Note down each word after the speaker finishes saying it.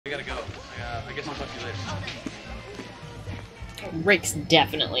Rick's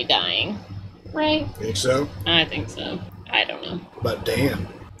definitely dying. Right? Think so? I think so. I don't know. What about Dan?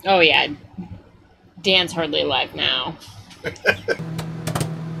 Oh, yeah. Dan's hardly alive now.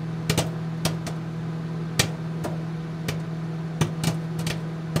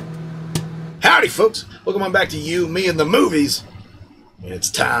 Howdy, folks. Welcome on back to You, Me, and the Movies. And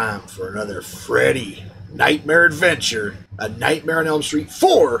it's time for another Freddy Nightmare Adventure. A Nightmare on Elm Street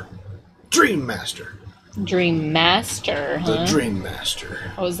 4 Dream Master. Dream Master, huh? The Dream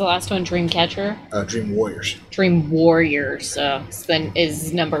Master. What was the last one? Dream Catcher? Dream Warriors. Dream Warriors. So then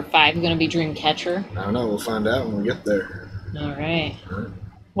is number 5 going to be Dream Catcher? I don't know. We'll find out when we get there. All right.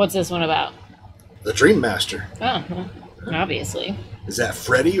 What's this one about? The Dream Master. Oh, well, obviously. Is that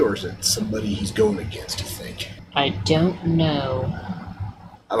Freddy or is it somebody he's going against, you think? I don't know.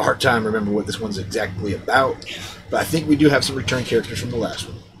 I have a hard time remembering what this one's exactly about, but I think we do have some return characters from the last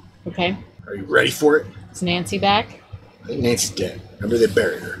one. Okay. Are you ready for it? Is Nancy back? I think Nancy's dead. Remember they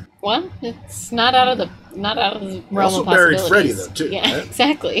buried her. Well, it's not out of the realm They also of buried possibilities. Freddy though too. Yeah, right?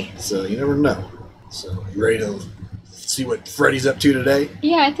 exactly. So you never know. So you ready to see what Freddy's up to today?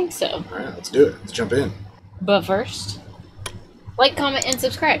 Yeah, I think so. All right, let's do it. Let's jump in. But first, like, comment, and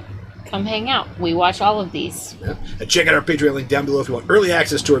subscribe. Come hang out. We watch all of these. Yeah. And check out our Patreon link down below if you want early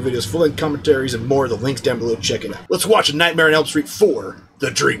access to our videos, full-length commentaries, and more. The link's down below. Check it out. Let's watch A Nightmare on Elm Street 4,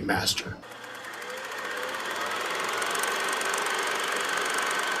 The Dream Master.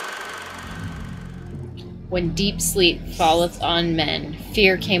 When deep sleep falleth on men,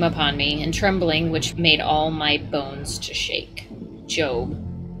 fear came upon me, and trembling which made all my bones to shake. Job.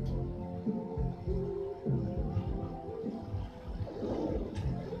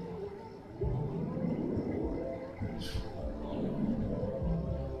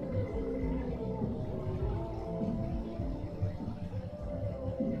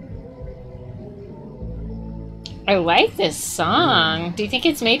 I like this song. Do you think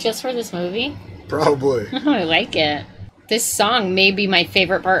it's made just for this movie? Probably. I like it. This song may be my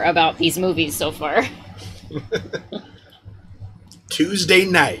favorite part about these movies so far. Tuesday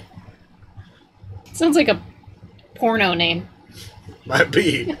Night. Sounds like a porno name. Might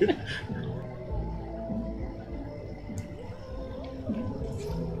be.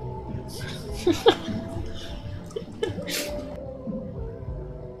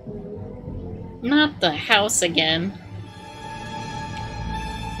 Not the house again.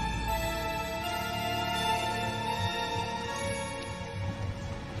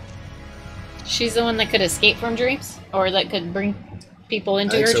 She's the one that could escape from dreams? Or that could bring people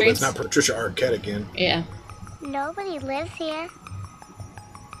into her so, dreams? but it's not Patricia Arquette again. Yeah. Nobody lives here.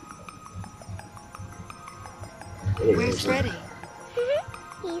 Where's Freddy?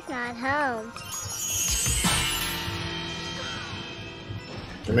 He's not home.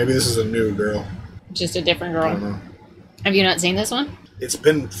 Or maybe this is a new girl. Just a different I don't girl. know. Have you not seen this one? It's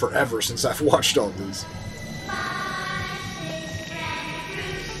been forever since I've watched all these.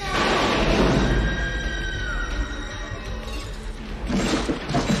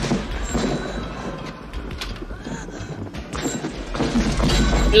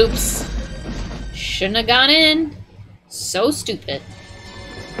 Oops. Shouldn't have gone in. So stupid.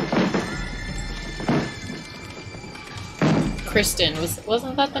 Kristen,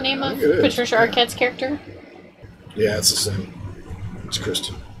 wasn't that the name of It is, Patricia yeah. Arquette's character? Yeah, it's the same. It's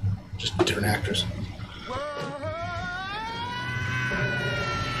Kristen. Just different actors. Oh,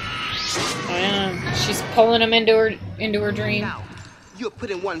 yeah. She's pulling him into her dream. Now, you're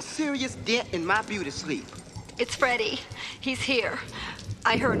putting one serious dent in my beauty sleep. It's Freddy. He's here.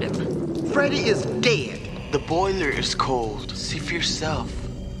 I heard him. Freddy is dead. The boiler is cold. See for yourself.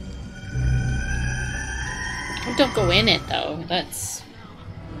 Don't go in it though. That's.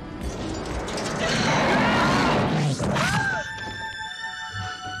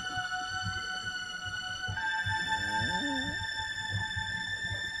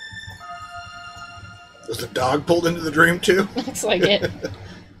 Was the dog pulled into the dream too? Looks like it.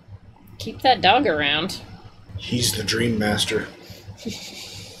 Keep that dog around. He's the Dream Master.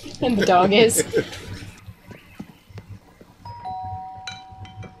 And the dog is.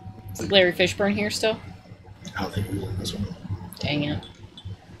 Is Larry Fishburne here still? I don't think he was in this one. Dang it.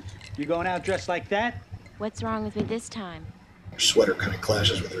 You going out dressed like that? What's wrong with me this time? Her sweater kind of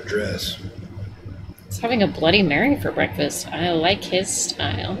clashes with her dress. He's having a Bloody Mary for breakfast. I like his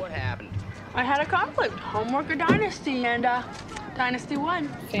style. What happened? I had a conflict. Homework or Dynasty, and Dynasty won.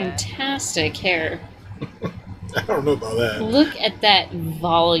 Fantastic hair. I don't know about that. Look at that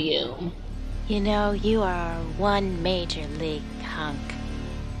volume. You know, you are one major league hunk.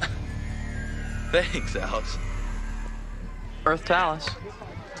 Thanks, Alice. Earth Talus.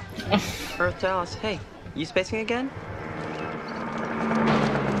 Earth Talus. Hey, you spacing again?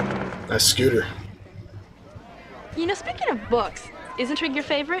 Nice scooter. You know, speaking of books, isn't Trig your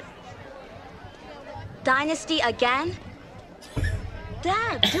favorite? Dynasty again?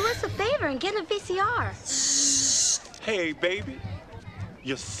 Dad, do us a favor and get a VCR. Hey, baby.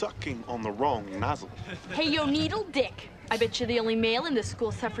 You're sucking on the wrong nozzle. Hey, yo, Needle Dick. I bet you're the only male in this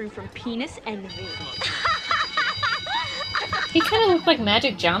school suffering from penis envy. He kind of looked like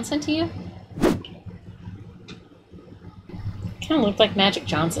Magic Johnson to you? Kind of looked like Magic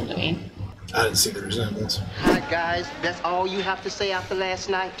Johnson to me. I didn't see the resemblance. Hi, guys. That's all you have to say after last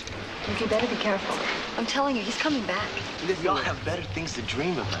night? You better be careful. I'm telling you, he's coming back. Listen, Y'all have better things to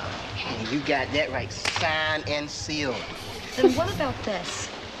dream about. you got that right. Signed and sealed. Then what about this?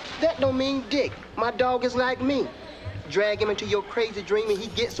 That don't mean dick. My dog is like me. Drag him into your crazy dream and he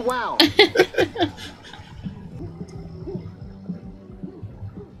gets wild.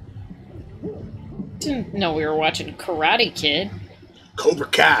 Didn't know we were watching Karate Kid. Cobra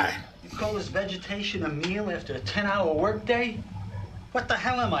Kai. You call this vegetation a meal after a 10-hour workday? What the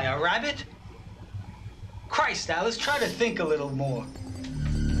hell am I, a rabbit? Christ, Alice, try to think a little more.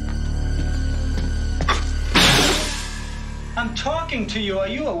 I'm talking to you. Are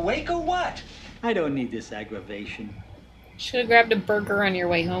you awake or what? I don't need this aggravation. Should have grabbed a burger on your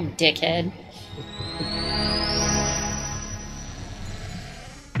way home, dickhead.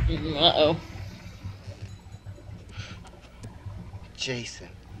 Uh-oh. Jason.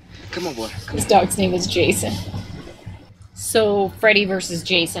 Come on, boy. His dog's name is Jason. So Freddy versus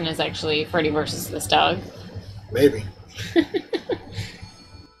Jason is actually Freddy versus this dog. Maybe.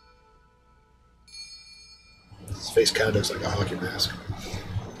 His face kind of looks like a hockey mask.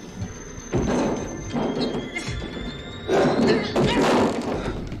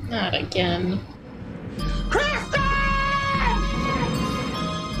 Not again. Kristen!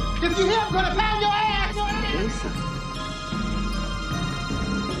 If you hear, I'm gonna pound your ass! Jason.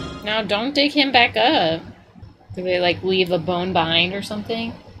 Now don't dig him back up. Do they like leave a bone behind or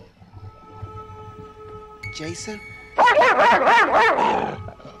something? Jason?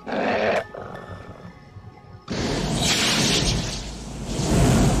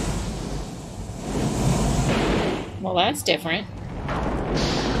 Well, that's different.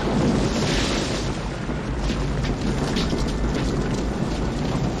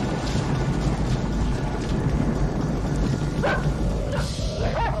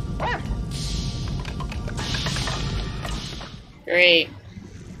 Great.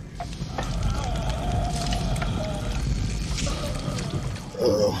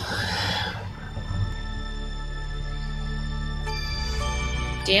 Uh-oh.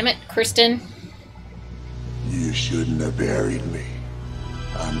 Damn it, Kristen. You shouldn't have buried me.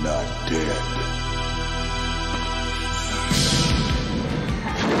 I'm not dead.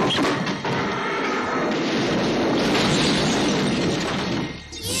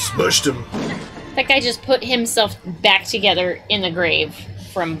 Smushed him. That guy just put himself back together in the grave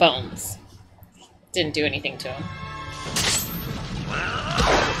from bones. Didn't do anything to him.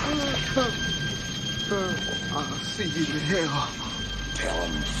 I'll see you in hell. Tell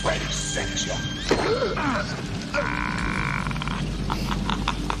him Freddy sent you.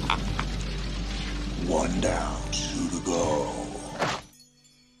 One down, 2 to go.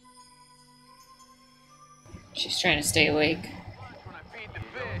 She's trying to stay awake. When I feed the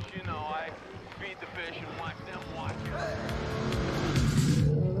fish, you know, I feed the fish and watch them watch it.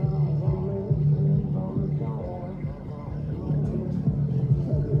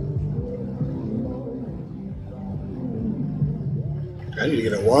 I need to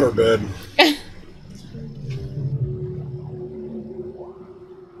get a waterbed.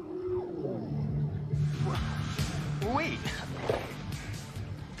 Wait.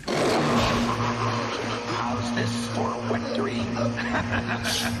 How's this for a wet dream?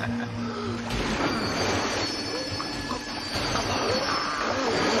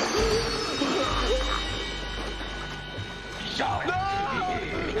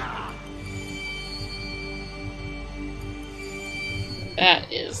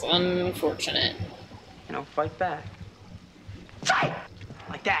 That is unfortunate. You know, fight back. Fight!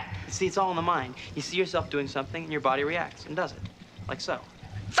 Like that. You see, it's all in the mind. You see yourself doing something and your body reacts and does it. Like so.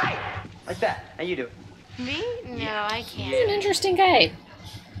 Fight! Like that. Now you do it. Me? No, I can't. He's an interesting guy.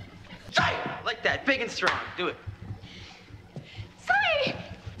 Fight! Like that. Big and strong. Do it. Sorry!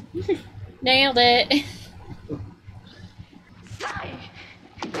 Nailed it. Sorry!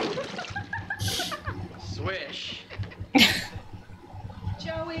 Swish.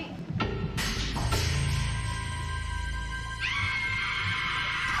 Joey.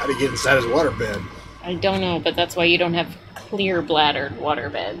 How do you get inside his waterbed? I don't know, but that's why you don't have clear bladdered water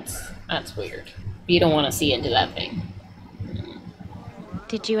beds. That's weird. You don't want to see into that thing.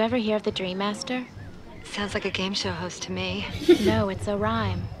 Did you ever hear of the Dream Master? Sounds like a game show host to me. No, it's a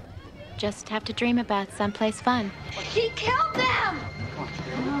rhyme. Just have to dream about someplace fun. He killed them!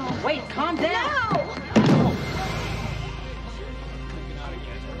 Oh, wait, calm down.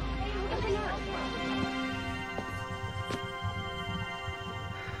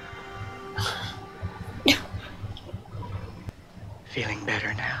 No! Feeling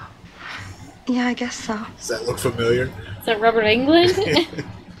better now? Yeah, I guess so. Does that look familiar? Is that Robert Englund?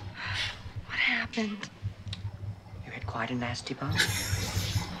 What happened? You had quite a nasty bump.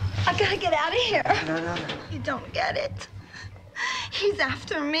 I gotta get out of here. No. You don't get it. He's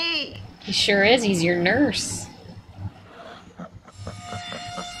after me. He sure is. He's your nurse.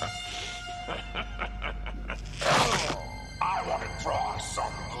 I want to draw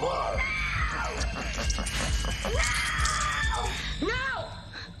some blood. No!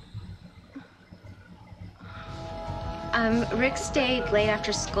 Rick stayed late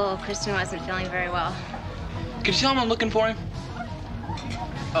after school. Kristen wasn't feeling very well. Could you tell him I'm looking for him?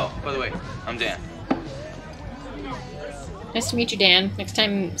 Oh, by the way, I'm Dan. Nice to meet you, Dan. Next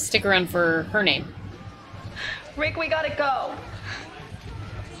time, stick around for her name. Rick, we gotta go.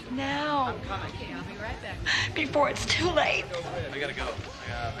 Now. I'm coming. I'll be right back. Before it's too late. I gotta go.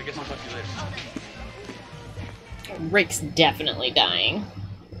 I guess I'll talk to you later. Rick's definitely dying.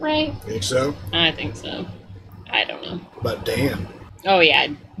 Right? Think so? I think so. I don't know. What about Dan? Oh, yeah.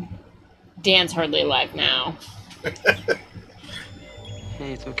 Dan's hardly alive now.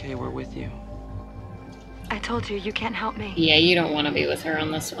 Hey, it's okay. We're with you. I told you, you can't help me. Yeah, you don't want to be with her on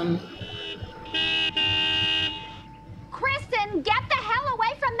this one. Kristen, get the hell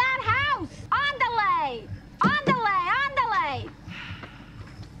away from that house! On delay! On delay! On delay!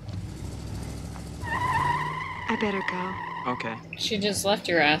 I better go. Okay. She just left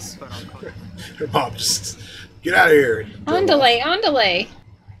your ass. Her mom just, get out of here. On delay, on delay.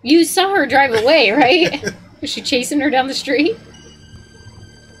 You saw her drive away, right? Was she chasing her down the street?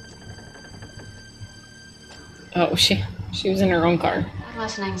 Oh, she was in her own car.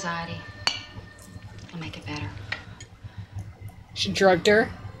 Less anxiety. I'll make it better. She drugged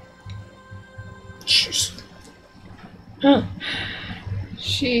her. Jeez. Huh.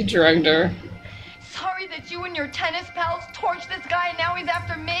 She drugged her. Sorry that you and your tennis pals torched this guy and now he's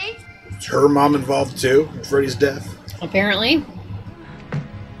after me? Is her mom involved too in Freddy's death? Apparently.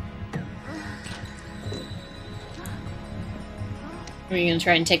 Are you gonna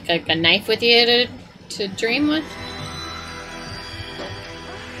try and take like a knife with you to dream with?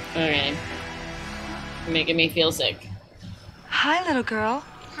 Okay. You're making me feel sick. Hi, little girl.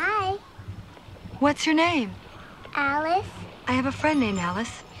 Hi, What's your name? Alice. I have a friend named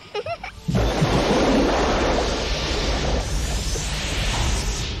Alice.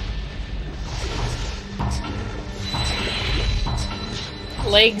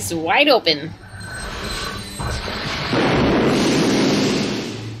 Legs wide open.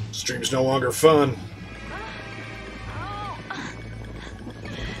 Stream's no longer fun.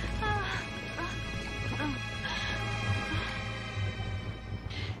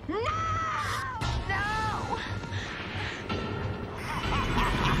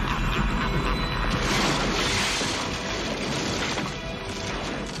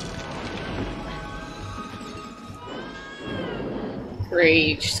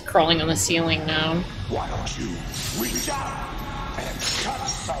 Great, she's crawling on the ceiling now. Why don't you reach out and touch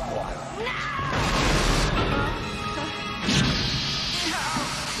someone?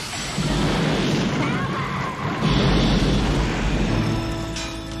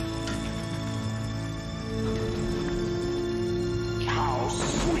 How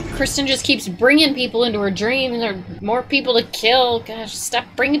sweet. Kristen just keeps bringing people into her dream. There are more people to kill. Gosh, stop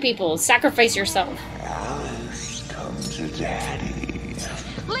bringing people. Sacrifice yourself. Alice, come to Daddy.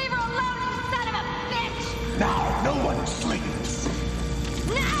 Leave her alone, you son of a bitch! Now no one sleeps.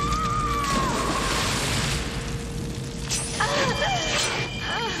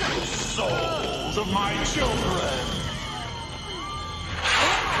 Souls of my children.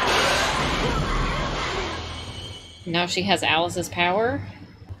 Now she has Alice's power,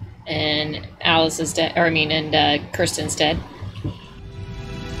 and Alice is dead. Or I mean, and Kristen's dead.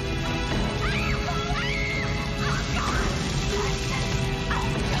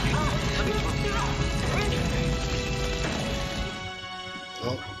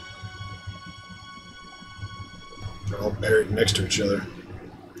 Well, they're all buried next to each other.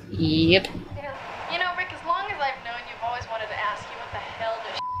 Yep. You know, Rick, as long as I've known you, I've always wanted to ask you what the hell the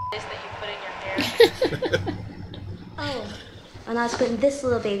is that you put in your hair. Oh, and I was putting this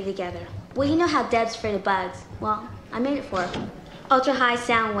little baby together. Well, you know how Deb's afraid of bugs. Well, I made it for her. Ultra high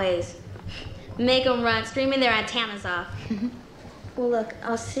sound waves. Make them run, screaming their antennas off. Well, look,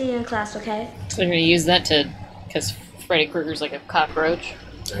 I'll see you in class, okay? So they're gonna use that because Freddy Krueger's like a cockroach.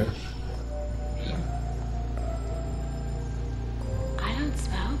 Yeah. I don't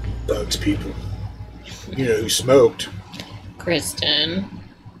smoke. Bugs people. You know who smoked? Kristen.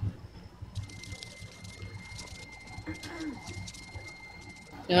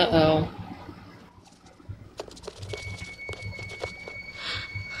 Uh-oh.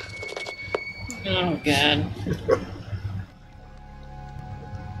 Oh, God.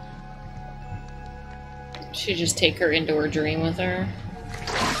 Should just take her into her dream with her?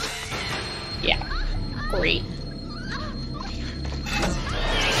 Yeah. Great.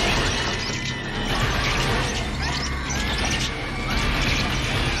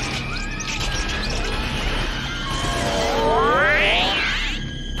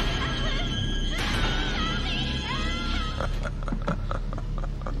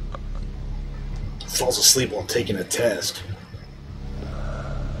 Falls asleep while taking a test.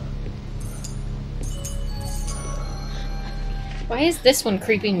 Why is this one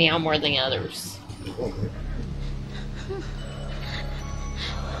creeping me out more than others?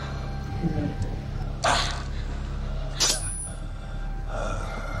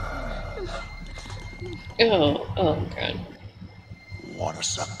 Oh, God. Wanna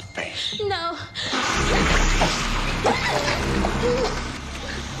suck the face? No.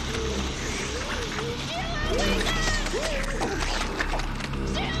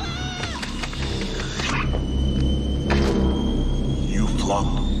 You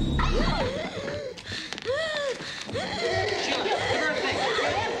flunked.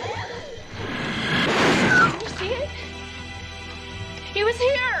 You see it? He was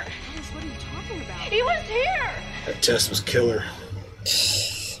here! Alice, what are you talking about? He was here! That test was killer.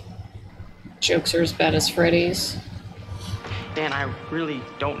 Jokes are as bad as Freddy's. Dan, I really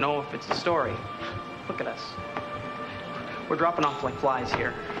don't know if it's a story. Look at us. We're dropping off like flies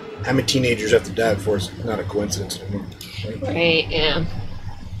here. How many teenagers have to die before it's not a coincidence anymore? Right, yeah.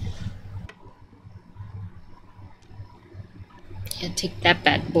 Yeah, take that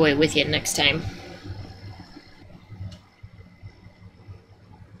bad boy with you next time.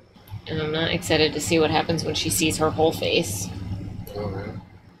 And I'm not excited to see what happens when she sees her whole face. Oh, man.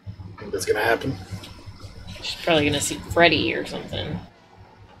 Think that's gonna happen? She's probably gonna see Freddy or something.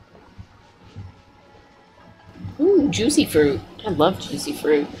 Ooh, juicy fruit. I love juicy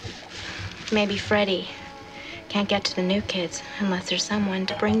fruit. Maybe Freddy can't get to the new kids unless there's someone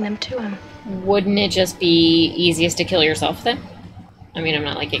to bring them to him. Wouldn't it just be easiest to kill yourself then? I mean, I'm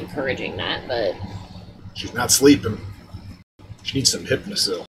not like encouraging that, but... She's not sleeping. She needs some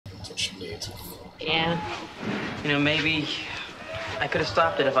Hypnosil. That's what she needs. Yeah. You know, maybe I could have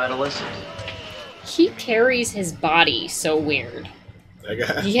stopped it if I'd have listened. He carries his body so weird. That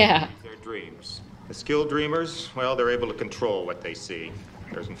guy? Yeah. Their dreams. The skilled dreamers, well, they're able to control what they see.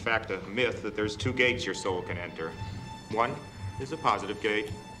 There's in fact a myth that there's two gates your soul can enter. One is a positive gate.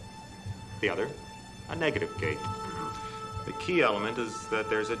 The other, a negative gate. The key element is that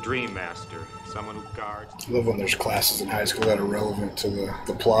there's a dream master, someone who guards... I love when there's classes in high school that are relevant to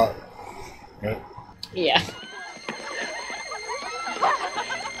the plot. Right? Yeah.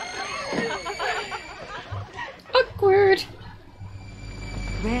 Awkward.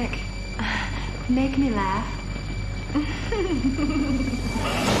 Rick, make me laugh.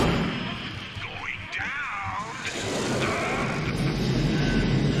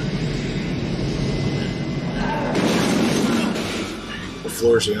 What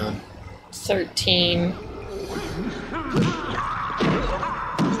floor is he on? 13.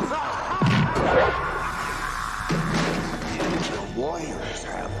 The warriors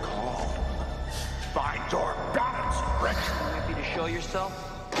have called. Find your balance, Rick. Happy to show yourself,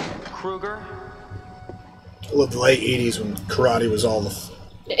 Krueger? I love the late 80s when karate was all the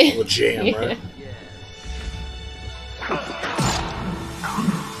jam, Yeah. right? How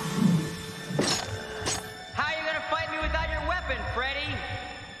are you gonna fight me without your weapon, Freddy?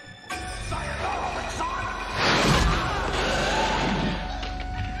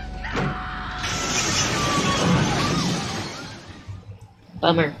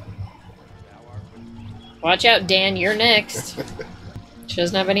 Bummer. Watch out, Dan. You're next. She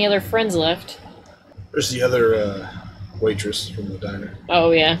doesn't have any other friends left. There's the other waitress from the diner.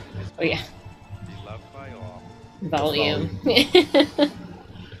 Oh, yeah. Oh, yeah. Volume.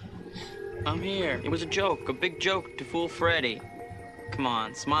 I'm here. It was a joke, a big joke to fool Freddy. Come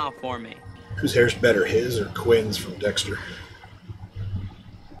on, smile for me. Whose hair's better, his or Quinn's from Dexter?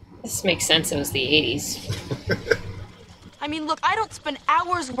 This makes sense. It was the 80s. I mean, look, I don't spend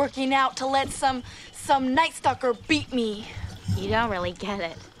hours working out to let some Night Stalker beat me. You don't really get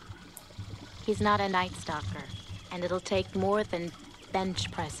it. He's not a Night Stalker, and it'll take more than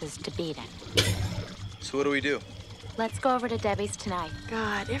bench presses to beat it. So what do we do? Let's go over to Debbie's tonight.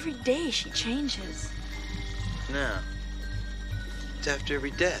 God, every day she changes. No. It's after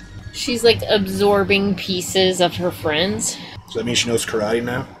every death. She's like absorbing pieces of her friends. Does that mean she knows karate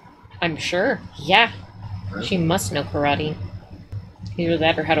now? I'm sure. Yeah. Right. She must know karate. Either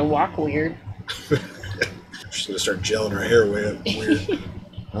that or how to walk weird. She's gonna start gelling her hair way up weird.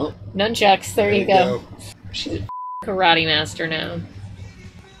 Oh. Nunchucks, there you go. She's a karate master now.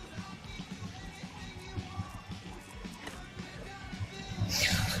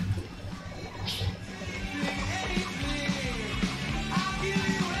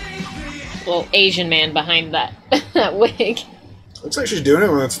 Little Asian man behind that that wig. Looks like she's doing it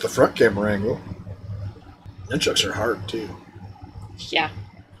when it's the front camera angle. Nunchucks are hard too. Yeah.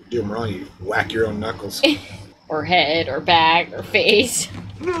 If you do them wrong, you whack your own knuckles. Or head, or back, or face.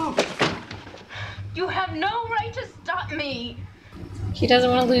 No! You have no right to stop me! He doesn't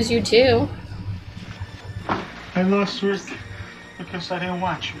want to lose you too. I lost Ruth because I didn't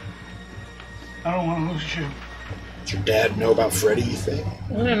watch you. I don't want to lose you. Does your dad know about Freddy, you think?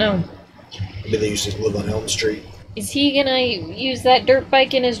 I don't know. Maybe they used to live on Elm Street. Is he gonna use that dirt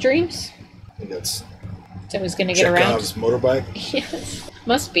bike in his dreams? I think that's... So he's gonna get around? Chekhov's motorbike? Yes.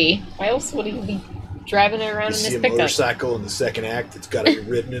 Must be. Why else would he be driving it around in you his see a pickup? motorcycle in the second act, it's gotta be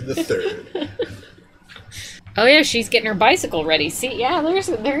ridden in the third. Oh yeah, she's getting her bicycle ready. See, yeah,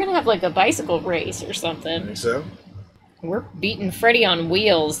 they're gonna have like a bicycle race or something. Think so? We're beating Freddy on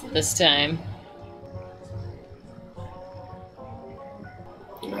wheels this time.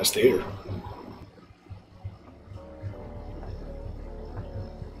 Nice theater.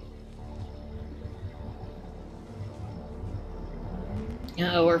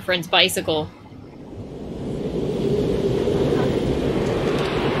 Oh, her friend's bicycle.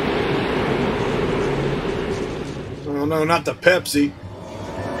 Oh no, not the Pepsi.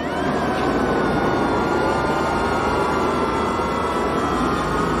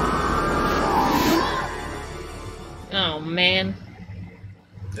 Oh man.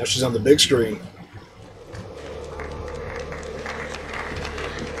 Now she's on the big screen.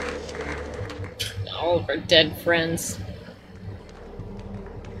 All of her dead friends.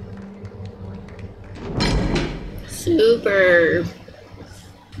 Super.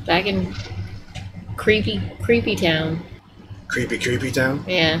 Back in creepy town. Creepy town?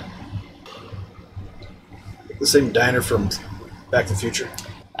 Yeah. The same diner from Back to the Future.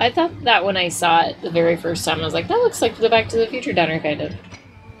 I thought that when I saw it the very first time, I was like, that looks like the Back to the Future diner, kind of.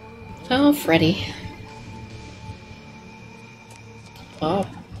 Oh, Freddy. Oh.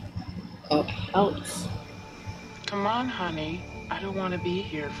 Oh, house. Come on, honey. I don't want to be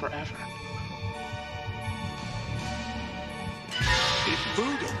here forever. If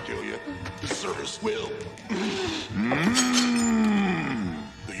food don't kill you, the service will.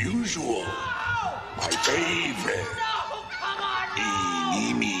 The usual. My favorite.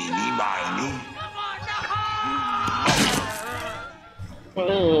 Eeny, meeny, miny.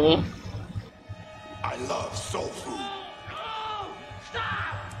 I love soul food.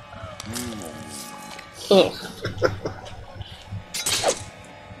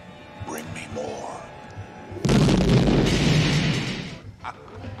 Bring me more.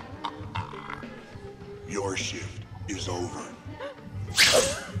 Your shift is over.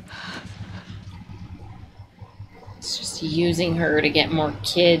 It's just using her to get more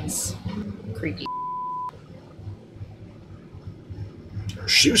kids. Creepy. Her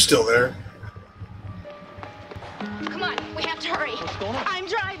shoe's still there. Come on, we have to hurry. What's going on? I'm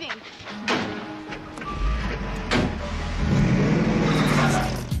driving.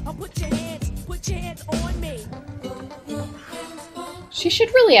 Put your hands on me. She should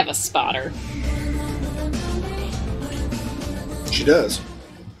really have a spotter. She does.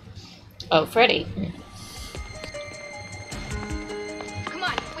 Oh, Freddy. Come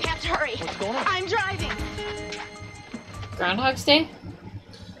on, we have to hurry. What's going on? I'm driving. Groundhog's Day?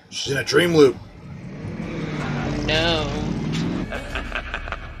 She's in a dream loop. No.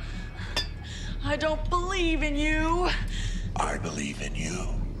 I don't believe in you. I believe in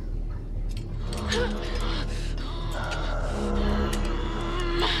you.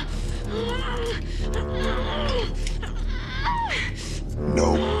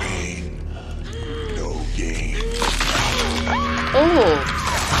 No pain, no gain. Oh.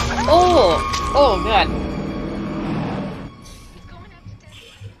 Oh. Oh, God.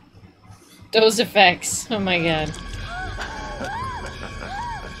 Those effects. Oh, my God.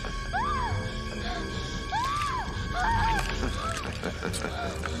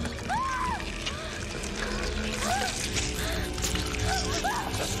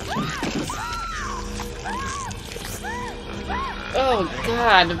 Oh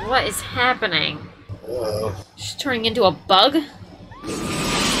god, what is happening? She's turning into a bug?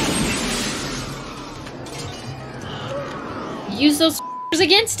 Use those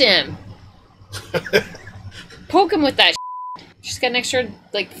against him. Poke him with that. She's got an extra,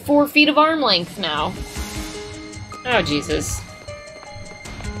 like, 4 feet of arm length now. Oh, Jesus.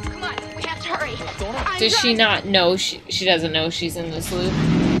 Come on, we have to hurry. Does she not know? She doesn't know she's in this loop.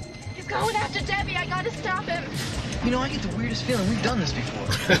 He's going after Debbie. I gotta stop him. You know, I get the weirdest feeling we've done this before.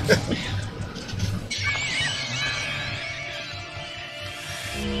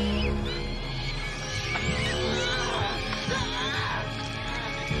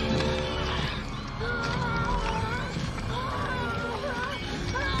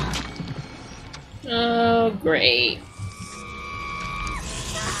 Oh, great.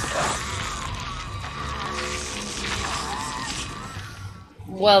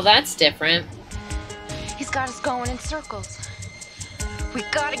 Well, that's different. He's got us going in circles. We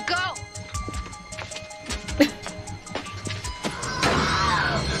gotta go.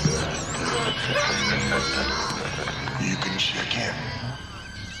 You can check in,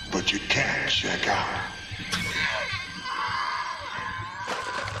 but you can't check out.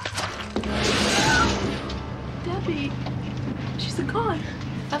 Debbie, she's a con.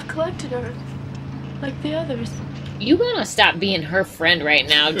 I've collected her, like the others. You gonna stop being her friend right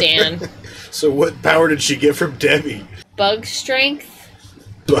now, Dan. So what power did she get from Debbie? Bug strength?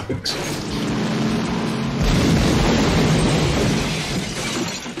 Bugs.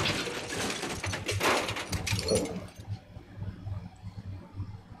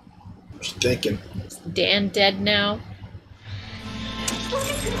 What's she thinking? Is Dan dead now?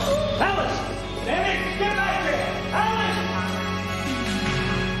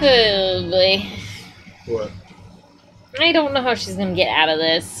 Oh boy. What? I don't know how she's gonna get out of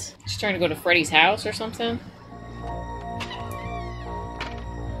this. She's trying to go to Freddy's house or something.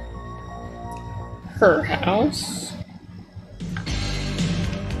 Her house?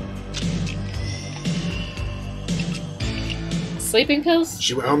 Sleeping pills?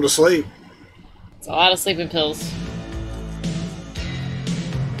 She went home to sleep. It's a lot of sleeping pills.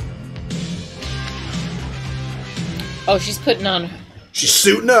 Oh, she's putting on... She's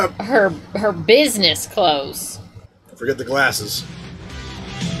suiting up. Her business clothes. Forget the glasses.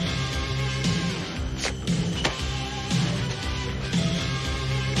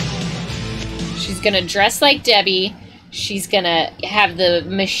 She's gonna dress like Debbie. She's gonna have the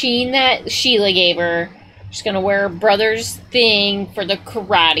machine that Sheila gave her. She's gonna wear her brother's thing for the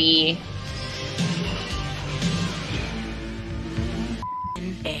karate.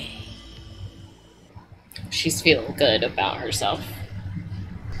 She's feeling good about herself.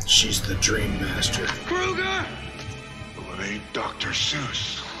 She's the dream master. Kruger! Well, it ain't Dr.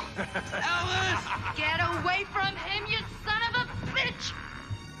 Seuss. Ellis! Get away from him, you son of a bitch!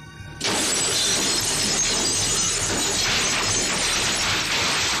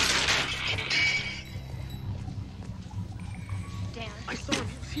 Dan. I saw him.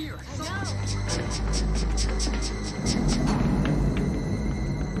 He was here.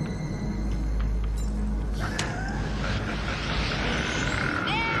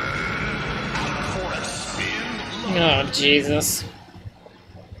 Oh, Jesus.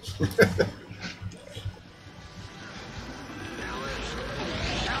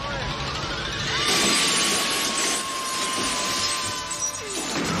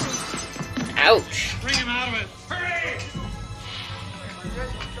 Ouch. Bring him out of it. Hurry!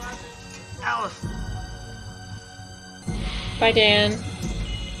 Alice. Bye, Dan.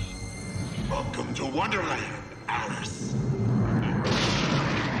 Welcome to Wonderland, Alice.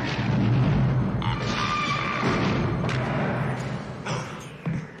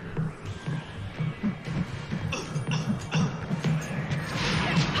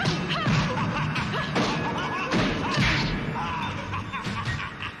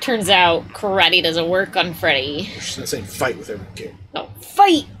 Turns out karate doesn't work on Freddy. She's not saying fight with every kid. No,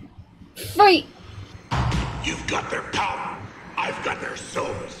 fight! Fight! You've got their power. I've got their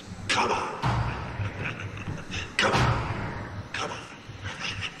souls. Come on. Come on. Come on.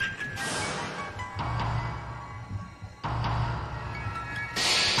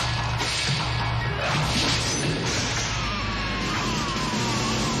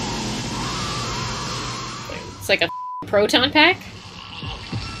 It's like a proton pack?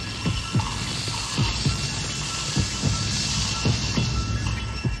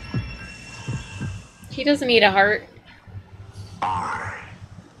 He doesn't need a heart. I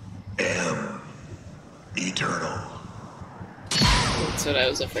am eternal. That's what I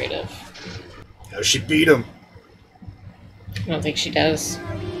was afraid of. How she beat him? I don't think she does.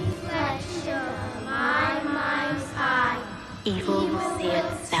 My mind's eye. Evil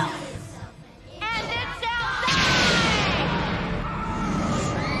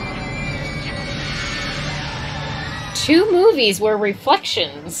 2 movies where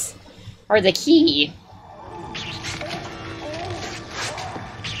reflections are the key.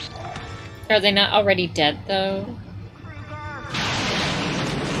 Are they not already dead, though?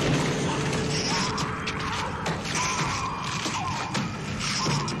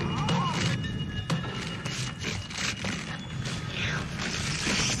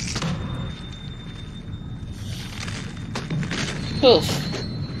 Oof.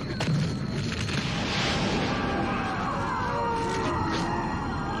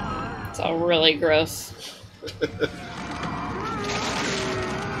 It's all really gross.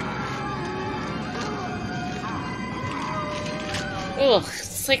 Ugh,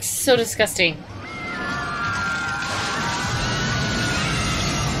 it's like so disgusting.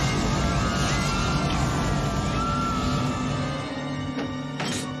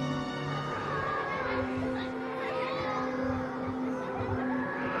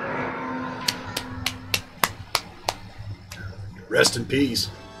 Rest in peace.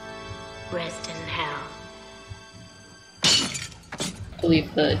 Rest in hell. I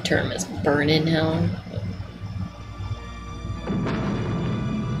believe the term is burn in hell.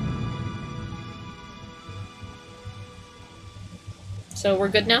 So we're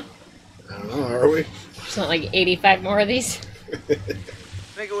good now? I don't know, are we? There's not like 85 more of these?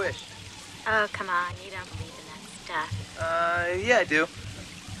 Make a wish. Oh, come on. You don't believe in that stuff. Yeah, I do.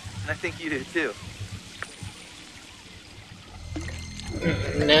 And I think you do, too.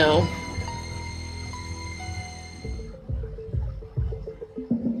 No.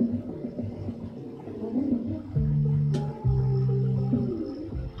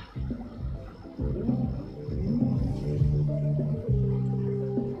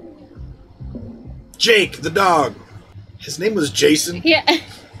 Jake, the dog. His name was Jason. Yeah.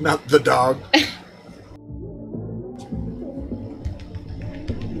 Not the dog.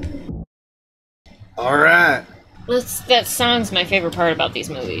 All right. That song's my favorite part about these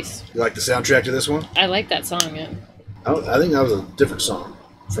movies. You like the soundtrack to this one? I like that song, yeah. I think that was a different song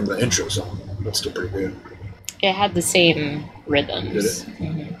from the intro song. That's still pretty good. It had the same rhythms. Did it?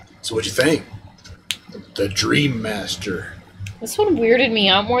 Mm-hmm. So what'd you think? The Dream Master. This one weirded me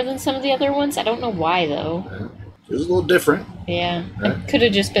out more than some of the other ones. I don't know why, though. It was a little different. Yeah. Right. It could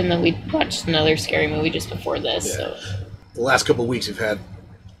have just been that we watched another scary movie just before this. Yeah. So. The last couple of weeks we've had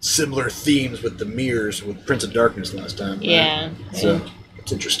similar themes with the mirrors with Prince of Darkness last time. Right? Yeah. So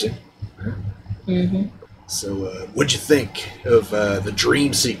it's interesting. Right? Mm-hmm. So what'd you think of the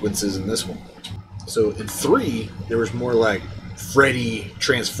dream sequences in this one? So in 3, there was more like Freddy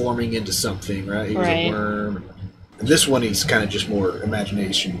transforming into something, right? He was a worm. And this one, he's kind of just more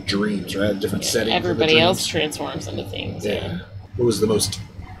imagination, dreams, right? Different settings. Everybody else transforms into things. Yeah. What was the most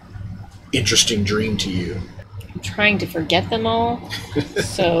interesting dream to you? I'm trying to forget them all.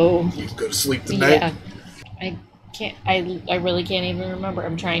 So you go to sleep tonight. Yeah. I can't. I really can't even remember.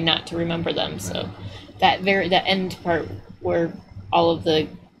 I'm trying not to remember them. So that end part where all of the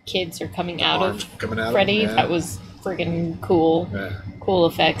kids are coming out of Freddy, that was friggin' cool. Yeah. Cool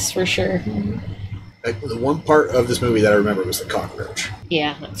effects for sure. Mm-hmm. The one part of this movie that I remember was the cockroach.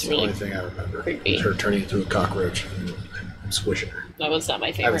 Yeah, that's the only thing I remember. Creepy. Her turning into a cockroach and squishing her. That was not my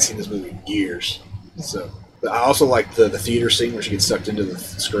favorite. I haven't seen this movie in years. So, but I also like the theater scene where she gets sucked into the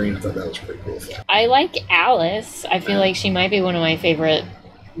screen. I thought that was pretty cool. I like Alice. I feel like she might be one of my favorite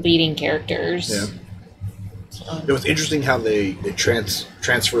leading characters. Yeah. It was interesting how they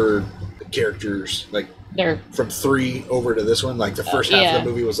transferred the characters from 3 over to this one. Like the first half of the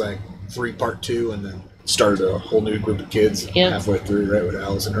movie was like 3 part 2, and then started a whole new group of kids halfway through, right, with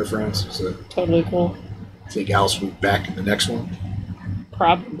Alice and her friends. So totally cool. I think Alice will be back in the next one.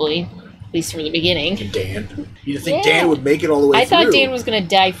 Probably, at least for the beginning. And Dan. You didn't think Dan would make it all the way through? I thought Dan was going to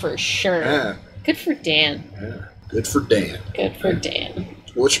die for sure. Yeah. Good for Dan. Yeah. Good for Dan. Good for Dan.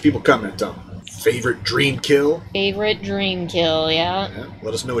 What should people comment on? Favorite dream kill? Favorite dream kill, yeah.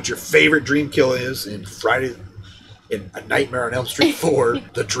 Let us know what your favorite dream kill is in A Nightmare on Elm Street 4,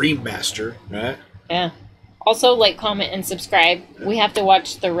 The Dream Master, right? Yeah. Also, like, comment, and subscribe. We have to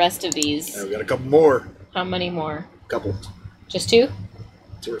watch the rest of these. Yeah, we got a couple more. How many more? Couple. Just 2?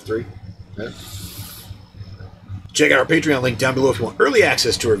 2 or 3. Yeah. Check out our Patreon link down below if you want early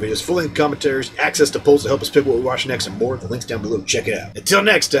access to our videos, full-length commentaries, access to polls to help us pick what we watch next, and more. The link's down below. Check it out. Until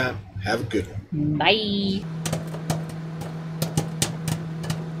next time, have a good one. Bye.